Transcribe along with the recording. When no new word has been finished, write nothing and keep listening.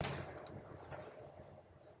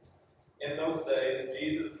those days,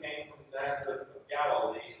 Jesus came from Nazareth of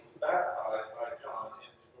Galilee and was baptized by John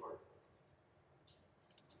in the Jordan.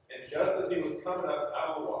 And just as he was coming up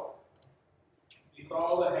out of the water, he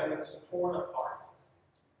saw the heavens torn apart,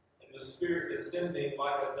 and the Spirit descending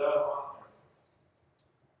like a dove on him.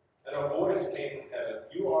 And a voice came from heaven,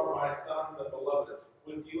 "You are my Son, the beloved.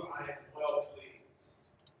 With you I am well pleased."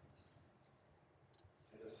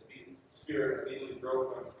 And the Spirit immediately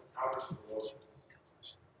drove him out of the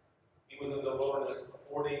wilderness. He was in the wilderness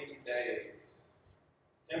 40 days,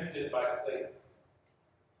 tempted by Satan.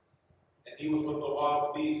 And he was with the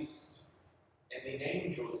wild beasts, and the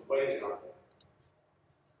angels waited on him.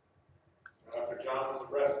 Now, after John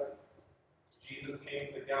was arrested, Jesus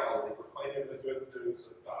came to Galilee, proclaiming the good news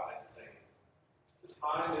of God and saying, "The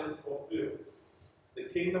time is fulfilled. The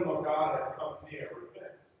kingdom of God has come near.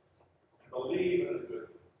 Repent and believe in the good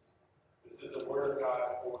news." This is the word of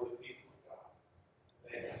God for the people of God.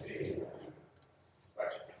 Thanks be to God.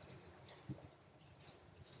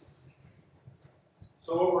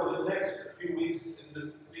 So over the next few weeks in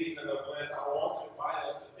this season of Lent, I want to invite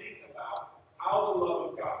us to think about how the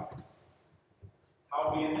love of God, how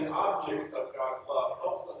being the objects of God's love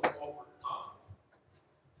helps us overcome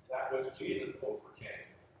that which Jesus overcame.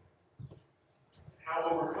 How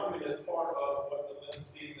overcoming is part of what the Lent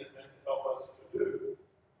season is meant to help us to do.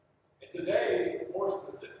 And today, more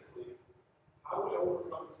specifically, how do we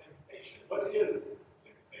overcome temptation? What is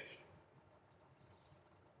temptation?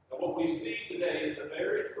 And what we see today is the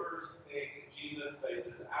very first thing Jesus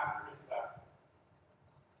faces after his baptism,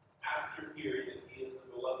 after hearing that he is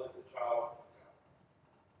the beloved child of God,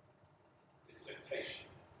 is temptation.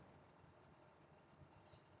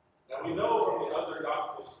 Now we know from the other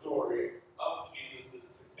gospel story of Jesus'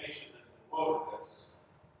 temptation in the wilderness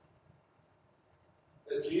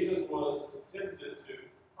that Jesus was tempted to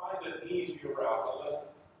find an easier route, a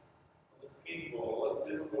less painful, a less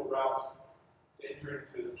difficult route to enter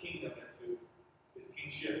into his kingdom and to his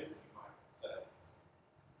kingship, you might say.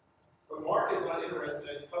 But Mark is not interested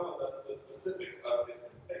in telling us the specifics of his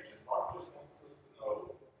temptation. Mark just wants us to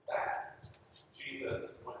know that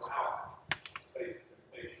Jesus went out to face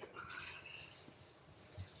temptation.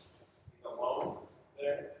 He's alone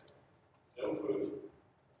there, no food,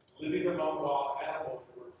 living among wild animals,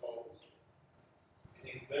 we're told. And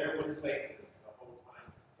he's there with Satan the whole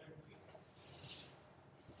time, tempting him.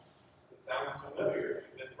 This sounds familiar if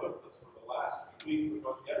you've been with us for the last few weeks,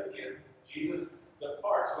 because yet again, Jesus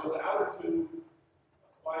departs, goes out into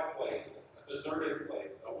a quiet place, a deserted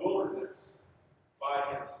place, a wilderness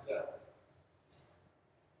by himself.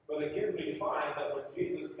 But again, we find that when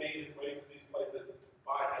Jesus made his way to these places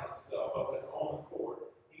by himself, of his own accord,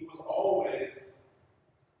 he was always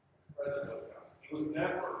present with God. He was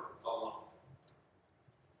never alone.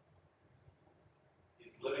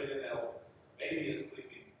 He's living in elements, maybe a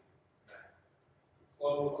sleeping man,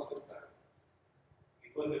 clothes on his back.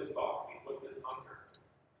 He's with his thoughts, he's with his hunger,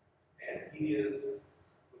 and he is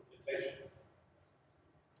with temptation,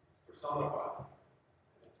 personified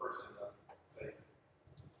in the person of Satan.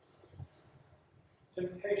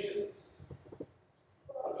 Temptations.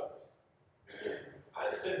 I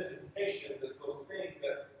understand temptation as those things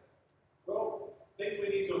that, well, things we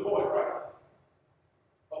need to avoid, right?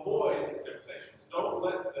 Avoid temptations. Don't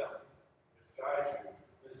let them misguide you,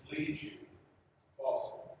 mislead you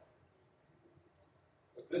falsely.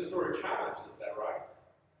 But this story challenges that, right?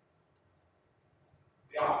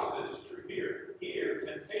 The opposite is true here. Here,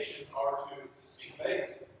 temptations are to be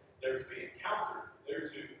faced, they're to be encountered, they're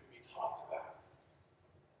to be talked about.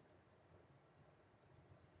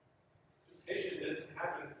 Temptation didn't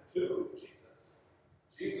happen to Jesus.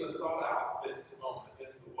 Jesus sought out this moment in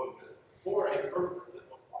the wilderness for a purpose that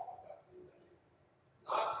we'll talk about today.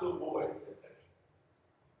 Not to avoid temptation.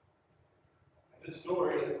 And this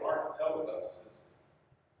story, as Mark tells us, is,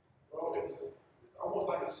 well, it's almost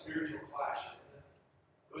like a spiritual clash, isn't it?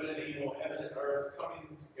 Good and evil, heaven and earth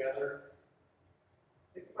coming together.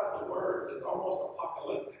 Think about the words. It's almost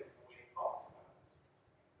apocalyptic when he talks about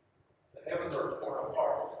it. The heavens are torn apart.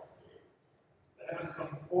 The heavens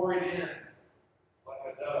come pouring in like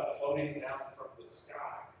a dove floating down from the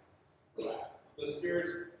skies. The spirits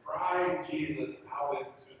drive Jesus out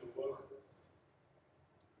into the wilderness.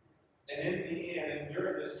 And in the end, and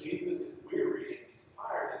during this, Jesus is weary and he's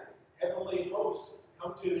tired, and heavenly hosts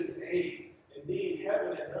come to his aid. Indeed,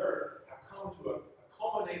 heaven and earth have come to a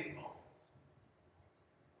culminating moment.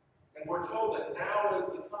 And we're told that now is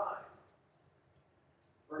the time.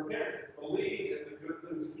 Repent, believe in the good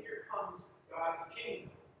news. Here comes God's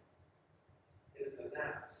kingdom. It is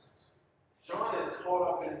announced. John is caught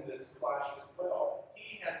up in this clash as well.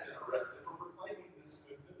 He has been arrested for proclaiming this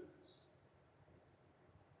good news.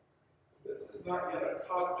 not yet a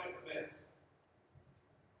cosmic event.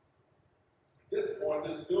 At this point,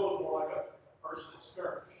 this feels more like a personal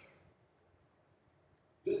skirmish.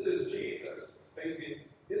 This is Jesus facing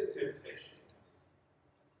his temptations.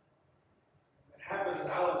 It happens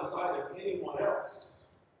out of the sight of anyone else.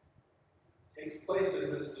 It takes place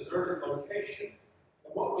in this deserted location.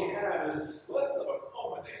 And what we have is less of a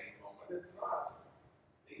culminating moment. It's not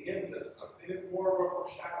the end of something. It's more of a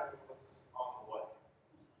foreshadowing of what's on the way.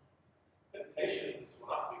 Temptations will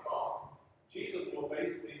not be gone. Jesus will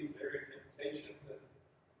face these very temptations, and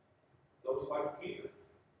those like Peter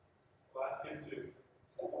will ask him to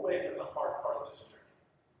step away from the hard part of this journey.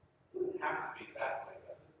 It doesn't have to be that way,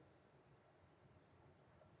 does it?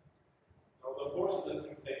 No, the forces of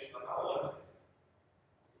temptation are not eliminated.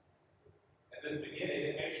 At this beginning,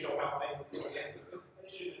 it may show how things will end, but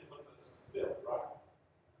temptation is with us still, right?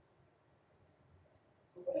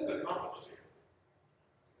 So what is accomplished here?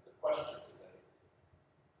 Is the question today.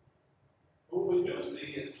 What we do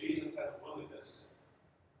see is Jesus has a willingness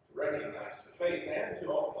to recognize, to face, and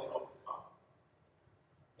to ultimately overcome.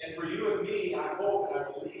 And for you and me, I hope and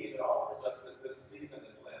I believe it offers us in this season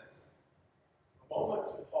in Lent a moment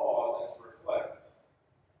to pause and to reflect.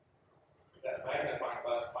 That magnifying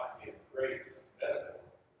glass might be a great metaphor.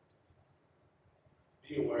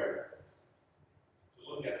 Be aware to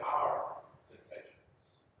look at our temptations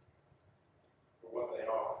for what they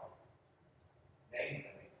are. Name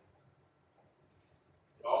them.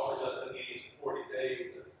 It offers us in these 40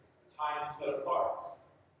 days a time set apart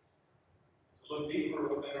to look deeper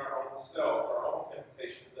within our own selves, our own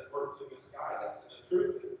temptations that work to misguide us. And the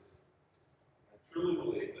truth is, I truly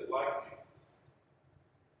believe that like Jesus,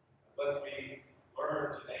 unless we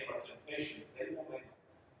learn to name our temptations, they will name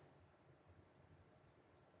us.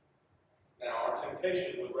 Now, our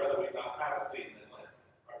temptation would rather we not have a season in Lent.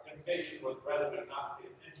 Our temptation would rather we not pay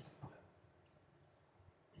attention to them.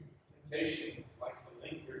 Temptation likes to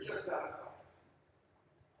linger just out of sight.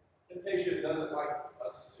 Temptation doesn't like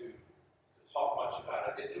us to talk much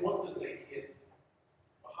about it. It wants to stay hidden,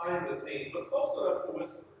 behind the scenes, but close enough to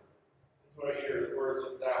whisper into our ears words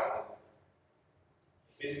of doubt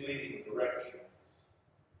and misleading directions.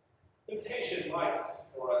 Temptation likes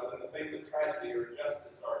for us in the face of tragedy or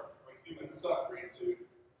injustice or human suffering to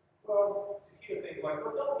hear things like,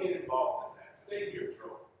 well, don't get involved in that. Stay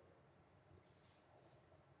neutral.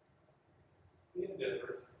 Be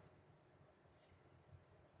indifferent.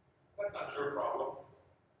 That's not your problem.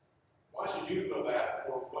 Why should you feel bad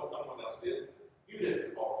for what someone else did? You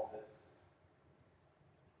didn't cause this.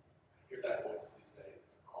 I hear that voice these days.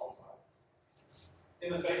 Oh my.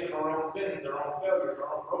 In the face of our own sins, our own failures,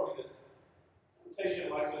 our own brokenness, temptation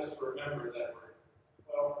likes us to remember that we're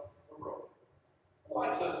broken. It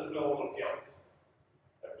likes us to feel a little guilt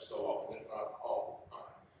every so often, if not all the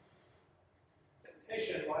time.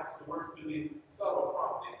 Temptation likes to work through these subtle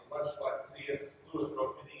promptings, much like C.S. Lewis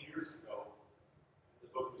wrote many years ago in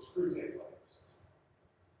the book, The Screwtape Letters.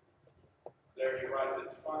 There he writes,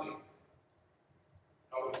 it's funny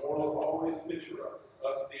how the mortals always picture us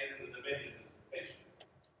standing in the dominions of temptation,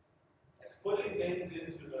 as putting things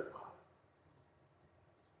into their mind.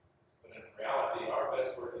 But in reality, our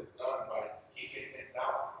best work is done by keeping things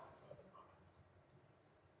out of the mind.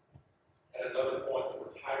 At another point, the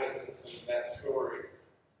protagonist in that story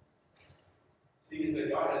sees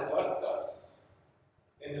that God has left us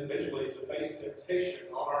individually to face temptations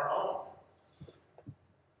on our own.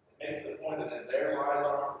 It makes the point that in there lies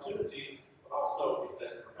our opportunity, but also, he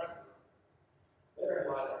said, remember, therein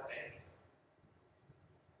lies our danger.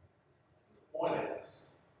 The point is,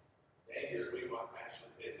 danger is we must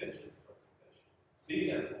actually pay attention to our temptations. See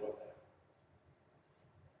them for what they are.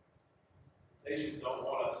 Temptations don't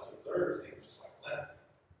want us to observe seasons like Lent.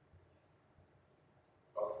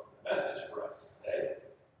 Because the message for us today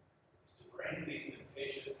is to bring these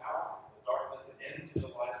temptations out of the darkness and into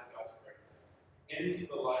the light of God's grace, into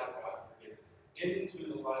the light of God's forgiveness, into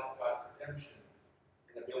the light of God's redemption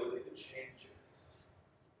and ability to change us.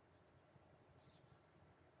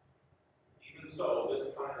 Even so,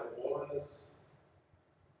 this kind of wilderness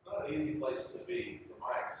is not an easy place to be, from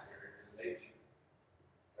my experience, and maybe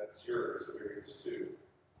that's your experience too.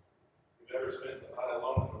 If you've ever spent the night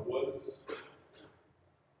alone in the woods,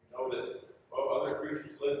 you know that other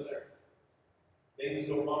creatures live there. Things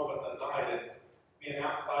go bump in the night, and being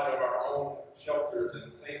outside of our own shelters and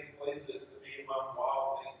safe places to be among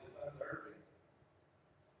wild things is unnerving.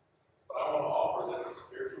 But I want to offer that the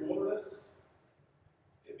spiritual wilderness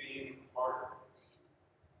can be even harder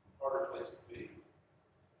place to be.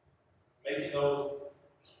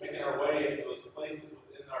 Making our way into those places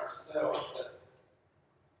within ourselves that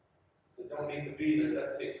don't need to be there,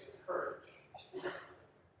 that takes courage.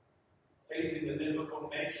 Facing the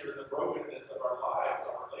difficult nature and the brokenness of our lives,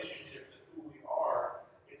 our relationships, and who we are,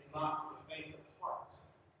 it's not for the faint of heart.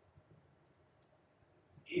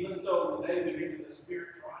 Even so, today we hear that the Spirit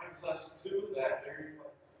drives us to that very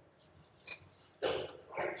place.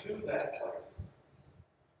 Right to that place.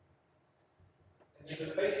 And in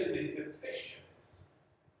the face of these temptations,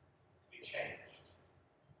 to be changed.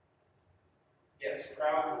 Yes,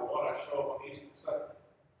 crowds will want to show up on Easter Sunday.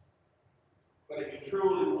 But if you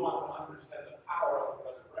truly want to understand the power of the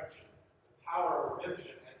resurrection, the power of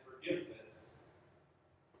redemption and forgiveness,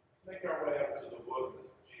 let's make our way up to the wilderness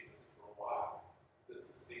of Jesus for a while this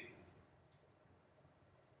season.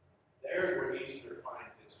 There's where Easter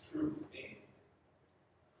finds its true meaning.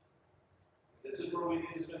 This is where we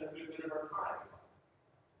need to spend a good bit of our time.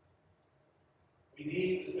 We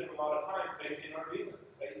need to spend a lot of time facing our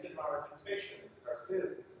demons, facing our temptations and our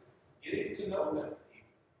sins, getting to know them.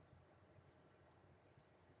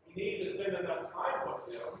 We need to spend enough time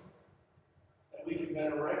with them that we can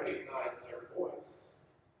better recognize their voice,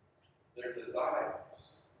 their desires.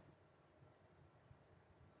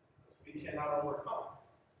 Because we cannot overcome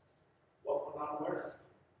what we're not aware of.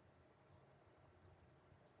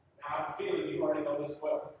 Now, I have a feeling you already know this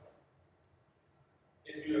well.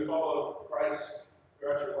 If you have followed Christ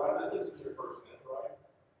throughout your life, this isn't your first step, right?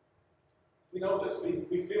 We know this.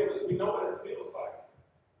 We feel this. We know what it feels like.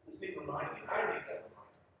 We just need reminding. I need that reminder.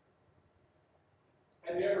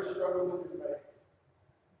 Have you ever struggled with your faith?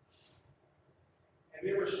 Have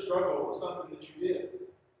you ever struggled with something that you did?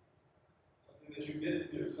 Something that you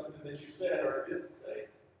didn't do? Something that you said or didn't say?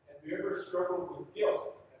 Have you ever struggled with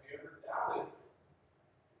guilt? Have you ever doubted?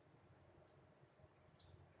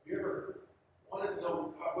 Have you ever wanted to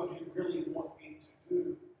know what you really want me to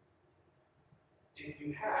do? If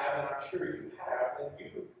you have, and I'm sure you have, then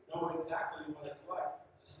you know exactly what it's like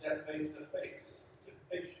to step face to face with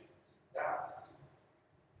temptations, doubts.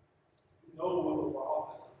 You know what the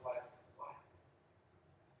wildness of life is like.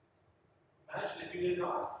 Imagine if you did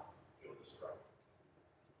not feel the struggle.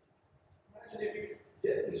 Imagine if you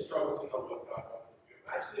didn't struggle to know what God wants of you.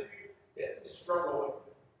 Imagine if you didn't struggle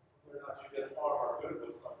with whether or not you did harm or good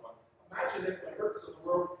with someone. Imagine if the hurts of the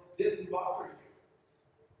world didn't bother you.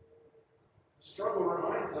 The struggle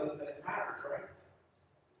reminds us that it matters, right?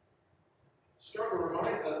 The struggle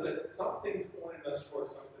reminds us that something's pointing us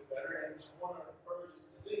towards something better, and I want to encourage you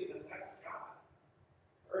to see that that's God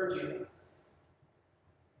urging us.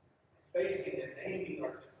 Facing and naming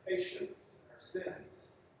our temptations and our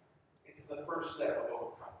sins, it's the first step of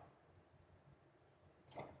overcoming.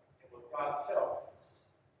 And with God's help,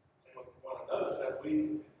 and with one another's help, we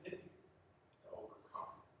can continue to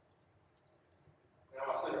overcome.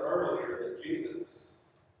 Now, I said earlier that Jesus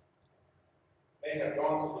may have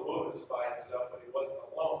gone to the wilderness by himself, but he wasn't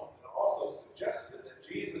alone. And I also suggested that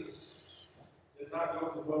Jesus did not go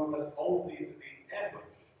to the wilderness only to be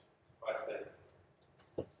ambushed by Satan.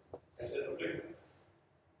 I said, no big one.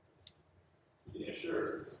 Be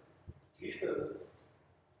assured, Jesus,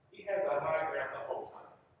 he had the high ground the whole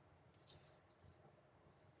time.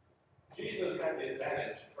 Jesus had the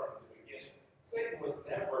advantage from the beginning. Satan was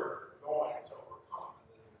never going to overcome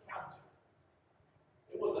in this encounter.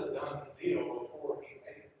 It was a done deal before he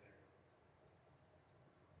made it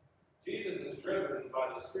there. Jesus is driven by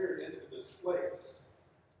the Spirit into this place,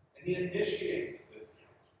 and he initiates this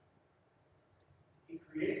encounter. He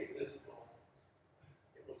creates this moment.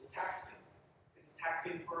 It was taxing. It's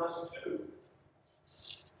taxing for us too.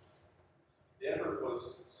 The effort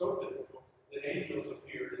was so difficult that angels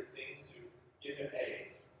appeared, it seems, to give him aid.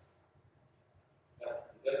 Now,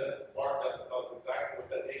 Mark doesn't tell us exactly what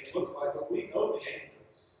that aid looks like, but we know the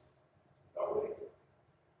angels. Don't we?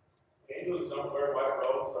 The angels don't wear white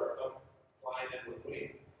robes or come flying in with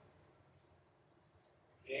wings.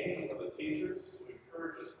 The angels are the teachers who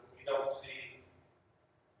encourage us when we don't see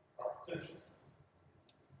our potential.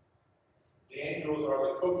 The angels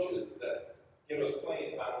are the coaches that give us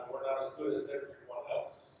playing time when we're not as good as everyone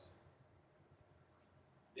else.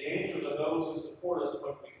 The angels are those who support us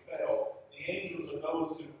when we fail. The angels are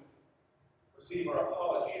those who receive our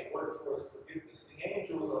apology and work towards forgiveness. The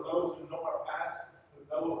angels are those who know our past, who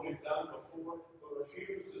know what we've done before, but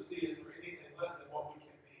refuse to see us for anything less than what we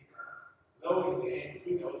can be. Those are the angels.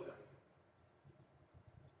 We know them.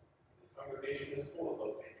 This congregation is full of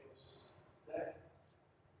those angels today.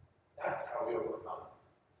 That's how we overcome.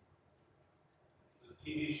 There's a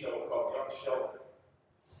TV show called Young Sheldon.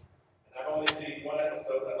 And I've only seen one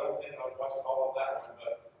episode. I don't think I've watched all of that one,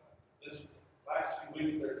 but this last few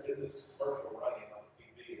weeks there's been this commercial running on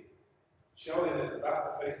TV. Sheldon is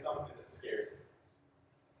about to face something that scares him.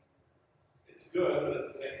 It's good, but at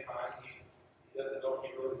the same time, doesn't know if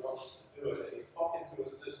he really wants to do it. And he's talking to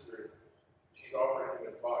his sister. She's offering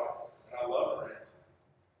him advice. And I love her answer.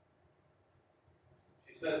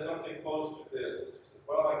 She says something close to this. She says,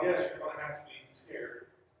 well, I guess you're going to have to be scared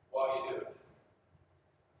while you do it.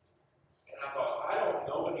 And I thought, I don't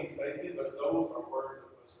know what he's facing, but those are words of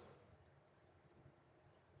wisdom.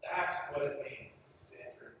 That's what it means to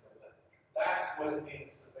enter into Lent. That's what it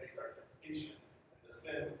means to face our temptations and the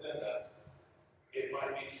sin within us. It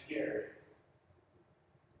might be scary,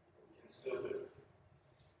 but we can still do it.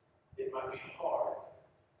 It might be hard,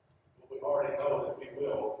 but we already know that we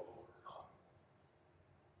will overcome.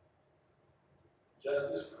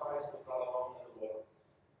 Just as Christ was not alone in the wilderness,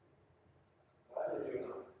 neither are you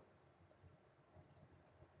and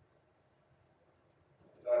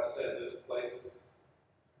I. As I've said, this place,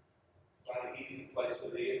 it's not an easy place to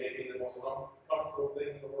be. It may be the most uncomfortable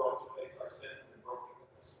thing in the world to face our sins and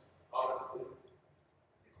brokenness, honestly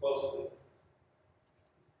and closely.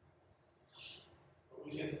 But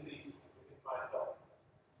we can find help.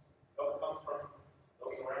 Help comes from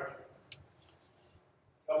those around you.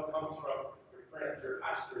 Help comes from your friends, your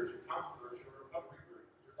pastors, your counselors, your recovery group,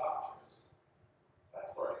 your doctors. That's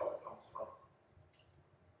where help comes from.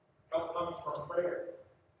 Help comes from prayer,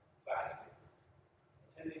 fasting,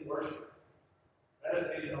 attending worship,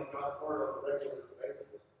 meditating on God's Word on a regular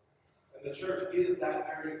basis. And the church is that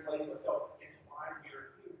very place of help. It's why we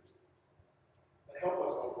are here. To help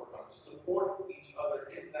us overcome, to support each other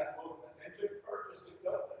in that wilderness, and to encourage us to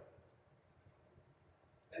go there.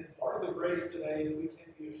 And part of the grace today is we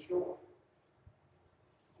can be assured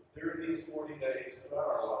that during these 40 days throughout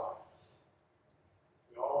our lives,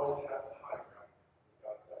 we always have the high ground with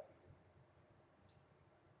God's help.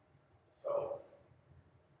 So,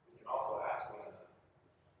 we can also ask one another,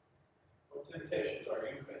 what temptations are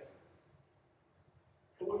you facing?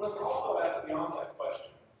 But we must also ask beyond that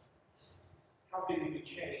question, how can you be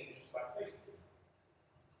changed by facing it?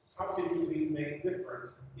 How can you be made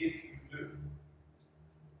different if you do?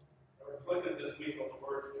 I reflected this week on the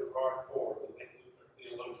words of Gerard Ford, the late Lutheran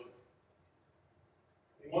theologian.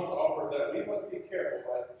 He once offered that we must be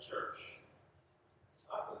careful as a church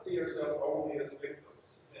not to see ourselves only as victims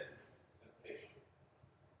to sin and temptation.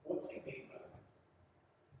 What's he mean by that?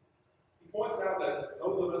 He points out that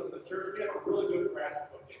those of us in the church, we have a really good grasp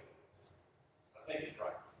of what guilt is. I think he's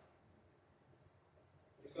right.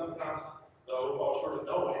 We sometimes, though, fall short of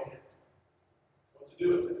knowing what to do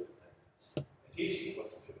with it and teaching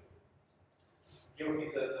what to do with it. Guilt, he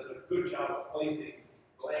says, does a good job of placing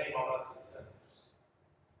blame on us as sinners.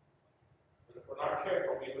 But if we're not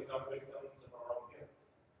careful, we become victims of our own guilt.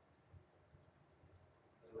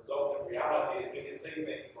 And the resulting reality is we can say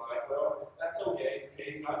things like, well, that's okay,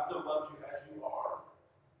 God still loves you as you are.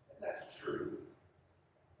 And that's true.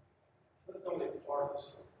 But it's only part of the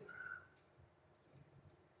story.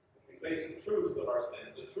 When we face the truth of our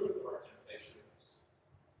sins, the truth of our temptations,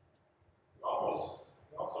 we also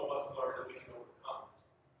must learn that we can overcome.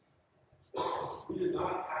 We do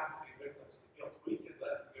not have to be victims to guilt. We can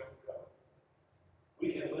let guilt go.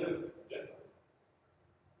 We can live differently.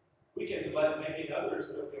 We can let making others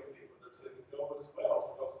feel guilty for their sins go as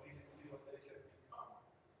well, because we can see what they can become.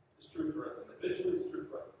 It's true for us individually. It's true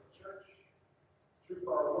for us as a church. It's true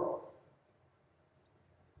for our world.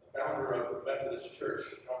 The founder of the Methodist Church,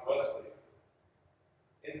 John Wesley,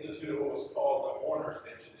 instituted what was called the mourner's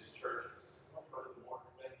bench in his churches. I've heard of the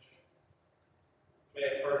mourner's bench. You may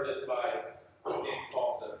have heard this by being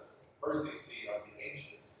called the mercy seat on the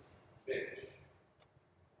anxious bench.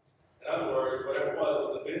 In other words, whatever it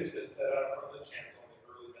was a bench that sat out in front of the chancel in the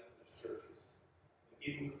early Methodist churches. And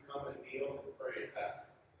people could come and kneel and pray at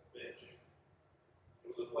that bench.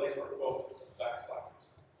 It was a place where both backsliders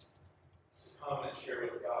could come and share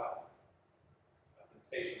with God a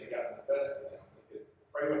temptation that got the best of them. They could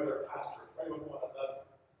pray with their pastor, pray with one another,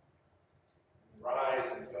 and rise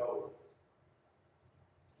and go,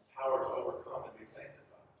 empowered to overcome and be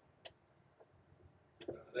sanctified.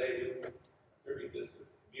 And today we attribute this to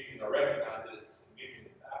communion, or recognize that it's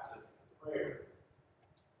communion and baptism and prayer,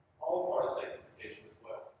 all part of sanctification as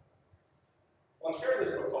well. Well, I shared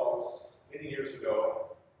this because many years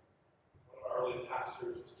ago, one of our early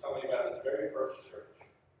pastors was telling me about his very first church.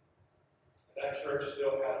 And that church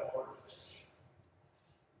still had a mourner's bench.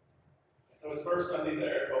 And so his first Sunday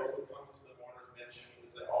there, folks would come to the mourner's bench,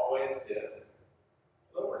 as they always did.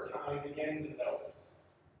 But over time, he began to notice.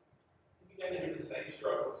 He began to hear the same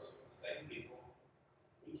struggles from the same people,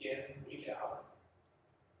 week in, week out.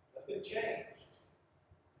 Nothing changed.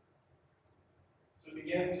 So he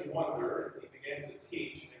began to wonder, and he began to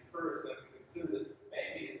teach and encourage them to consider that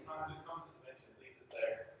maybe it's time to come to the bench and leave it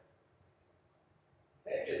there.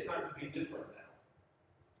 Maybe it's time to be different now.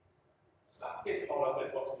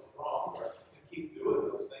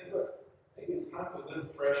 maybe it's time to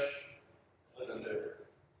live fresh, live anew.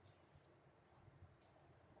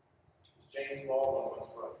 As James Baldwin once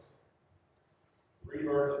wrote,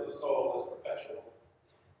 rebirth of the soul is perpetual.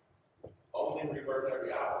 Only rebirth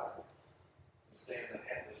every hour and stay in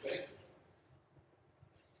the hands of Satan.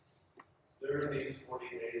 During these 40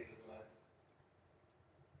 days of Lent,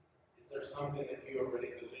 is there something that you are ready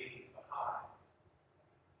to leave behind?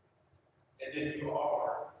 And if you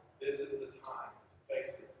are, this is the time to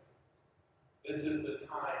face it. This is the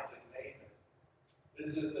time to name it.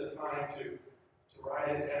 This is the time to write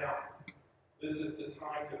it down. This is the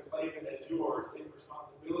time to claim it as yours, take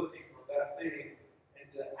responsibility for that thing, and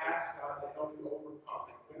to ask God to help you overcome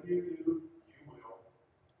it. When you do, you will.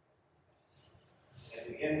 At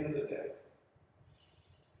the end of the day,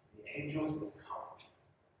 the angels will come.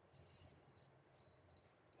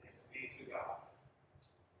 Thanks be to God.